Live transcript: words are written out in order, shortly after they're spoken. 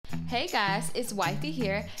Hey guys, it's Wifey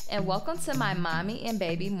here and welcome to my mommy and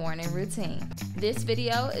baby morning routine. This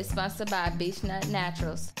video is sponsored by Beech-Nut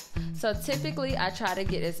Naturals. So typically I try to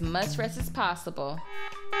get as much rest as possible.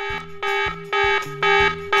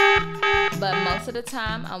 But most of the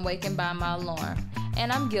time I'm waking by my alarm. And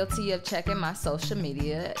I'm guilty of checking my social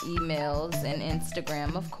media, emails, and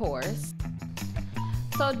Instagram of course.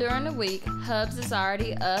 So during the week, Hubs is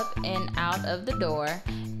already up and out of the door.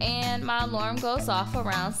 And my alarm goes off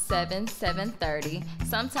around 7:30.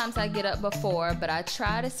 Sometimes I get up before, but I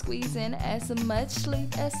try to squeeze in as much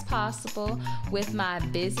sleep as possible with my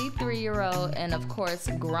busy 3-year-old and of course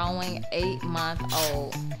growing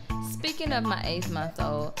 8-month-old. Speaking of my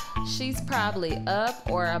 8-month-old, she's probably up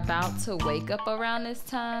or about to wake up around this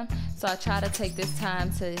time. So I try to take this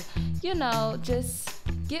time to, just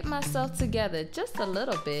get myself together just a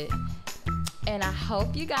little bit. And I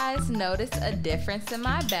hope you guys noticed a difference in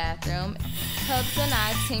my bathroom. Hubs and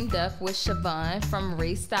I teamed up with Siobhan from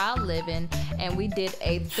Restyle Living and we did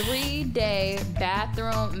a 3-day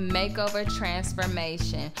bathroom makeover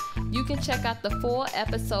transformation. You can check out the full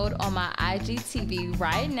episode on my IGTV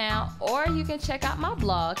right now, or you can check out my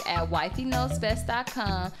blog at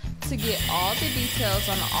wifeyknowsbest.com to get all the details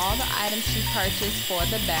on all the items she purchased for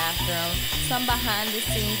the bathroom, some behind the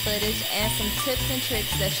scene footage, and some tips and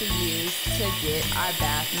tricks that she used to get our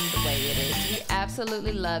bathroom the way it is. We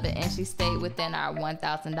absolutely love it and she stayed within our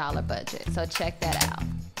 $1,000 budget, so check that out.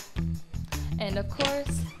 And of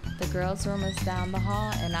course, the girls' room is down the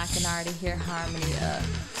hall and I can already hear Harmony up.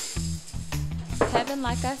 Heaven,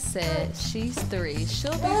 like I said, she's 3.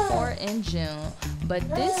 She'll be 4 in June, but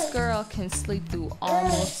this girl can sleep through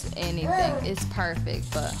almost anything. It's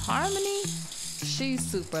perfect. But Harmony, she's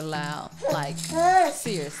super loud. Like,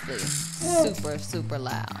 seriously, super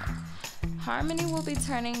loud. Harmony will be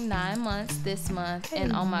turning 9 months this month,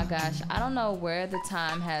 and oh my gosh, I don't know where the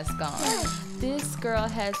time has gone. This girl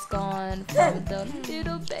has gone from the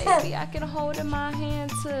little baby I can hold in my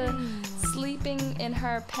hand to sleeping in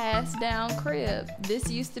her passed down crib. This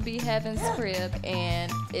used to be Heaven's crib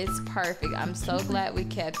and it's perfect. I'm so glad we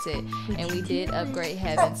kept it, and we did upgrade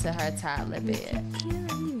Heaven to her toddler bed.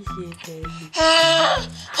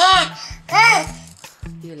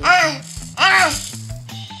 You like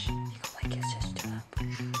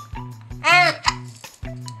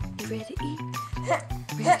ready to eat?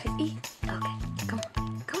 Ready to eat? Okay,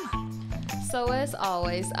 come on. So as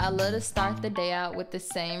always, I love to start the day out with the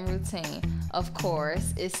same routine. Of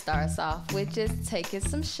course, it starts off with just taking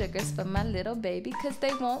some sugars for my little baby because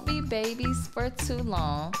they won't be babies for too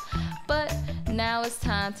long. But now it's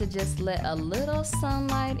time to just let a little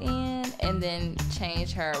sunlight in and then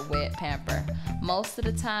change her wet pamper. Most of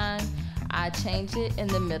the time, I change it in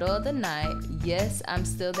the middle of the night. Yes, I'm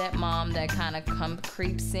still that mom that kind of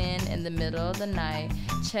creeps in the middle of the night,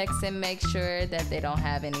 checks and makes sure that they don't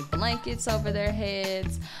have any blankets over their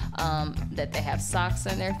heads, that they have socks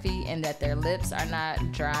on their feet, and that their lips are not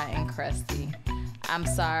dry and crusty. I'm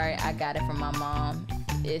sorry, I got it from my mom.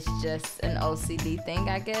 It's just an OCD thing,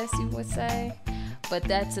 I guess you would say. But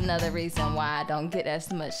that's another reason why I don't get as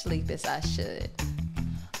much sleep as I should.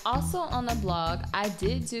 Also on the blog, I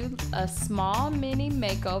did do a small mini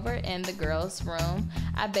makeover in the girls' room.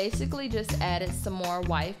 I basically just added some more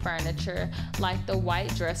white furniture, like the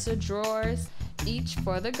white dresser drawers, each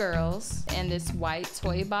for the girls, and this white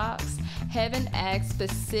toy box. Heaven asked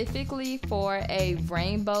specifically for a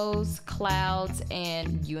rainbows, clouds,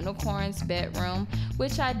 and unicorns bedroom,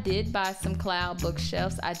 which I did buy some cloud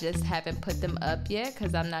bookshelves. I just haven't put them up yet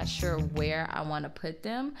because I'm not sure where I want to put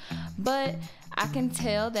them. But I can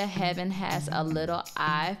tell that Heaven has a little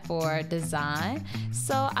eye for design,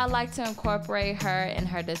 so I like to incorporate her and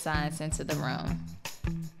her designs into the room.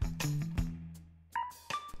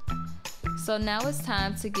 So now it's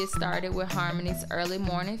time to get started with Harmony's early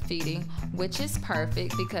morning feeding, which is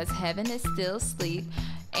perfect because Heaven is still asleep,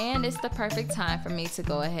 and it's the perfect time for me to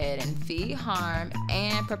go ahead and feed Harm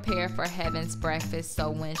and prepare for Heaven's breakfast.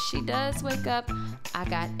 So when she does wake up, I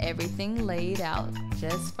got everything laid out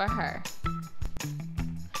just for her.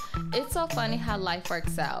 It's so funny how life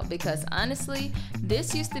works out because honestly,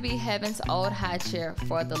 this used to be Heaven's old high chair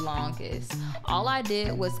for the longest. All I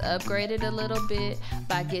did was upgrade it a little bit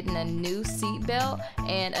by getting a new seat belt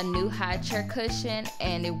and a new high chair cushion,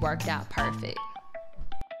 and it worked out perfect.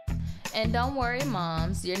 And don't worry,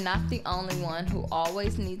 moms, you're not the only one who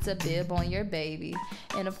always needs a bib on your baby.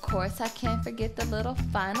 And of course, I can't forget the little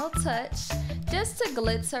final touch, just to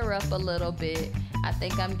glitz her up a little bit. I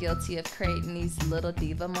think I'm guilty of creating these little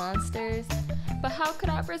diva monsters, but how could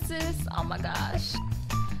I resist? Oh my gosh.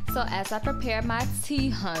 So as I prepare my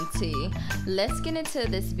tea hunty, let's get into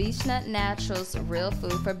this Beech-Nut Naturals real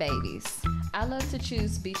food for babies. I love to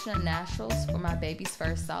choose Beech-Nut Naturals for my baby's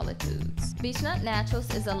first solid foods. Beech-Nut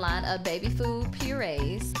Naturals is a line of baby food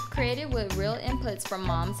purees created with real inputs from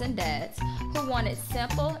moms and dads who wanted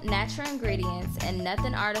simple, natural ingredients and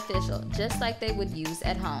nothing artificial, just like they would use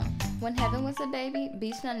at home. When Heaven was a baby,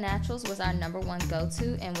 Beech-Nut Naturals was our #1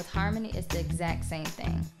 go-to, and with Harmony it's the exact same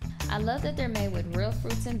thing. I love that they're made with real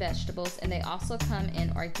fruits and vegetables, and they also come in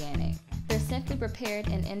organic. They're simply prepared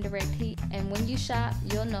in indirect heat, and when you shop,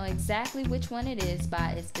 you'll know exactly which one it is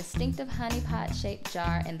by its distinctive honey pot shaped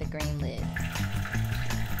jar and the green lid.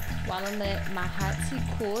 While I let my hot tea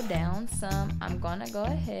cool down some, I'm gonna go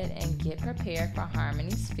ahead and get prepared for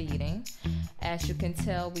Harmony's feeding. As you can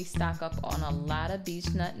tell, we stock up on a lot of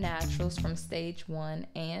Beech-Nut Naturals from stage 1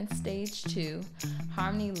 and stage 2.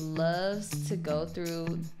 Harmony loves to go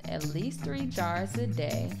through at least 3 jars a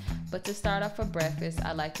day, but to start off for breakfast,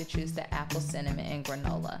 I like to choose the apple, cinnamon, and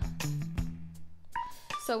granola.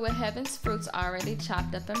 So with Heaven's fruits already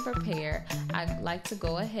chopped up and prepared, I like to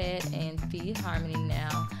go ahead and feed Harmony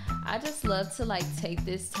now. I just love to take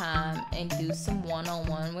this time and do some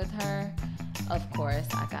one-on-one with her. Of course,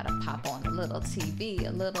 I gotta pop on a little TV,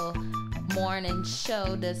 a little morning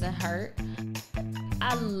show doesn't hurt.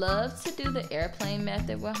 I love to do the airplane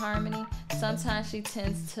method with Harmony. Sometimes she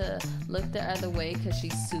tends to look the other way because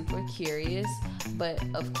she's super curious, but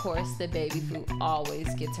of course the baby food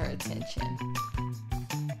always gets her attention.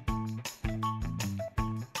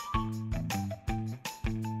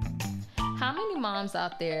 How many moms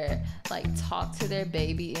out there talk to their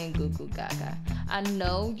baby in goo goo gaga? I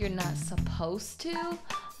know you're not supposed to,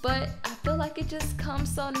 but I feel like it just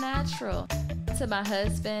comes so natural. To my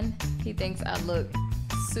husband, he thinks I look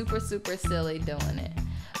super silly doing it.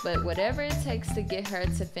 But whatever it takes to get her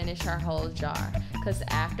to finish her whole jar, because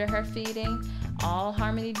after her feeding, all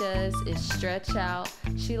Harmony does is stretch out.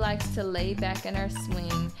 She likes to lay back in her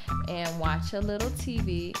swing and watch a little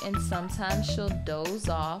TV, and sometimes she'll doze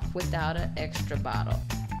off without an extra bottle.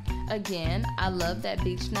 Again, I love that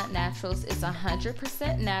Beech-Nut Naturals is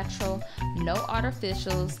 100% natural, no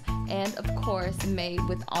artificials, and of course made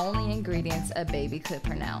with only ingredients a baby could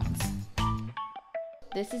pronounce.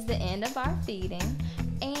 This is the end of our feeding,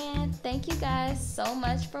 and thank you guys so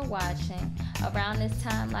much for watching. Around this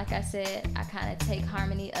time, like I said, I kind of take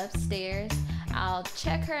Harmony upstairs. I'll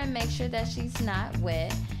check her and make sure that she's not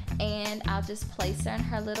wet, and I'll just place her in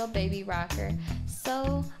her little baby rocker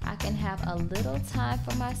so I can have a little time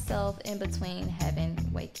for myself in between Heaven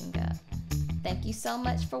waking up. Thank you so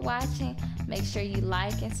much for watching. Make sure you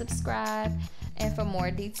like and subscribe, and for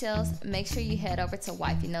more details, make sure you head over to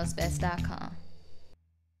wifeyknowsbest.com.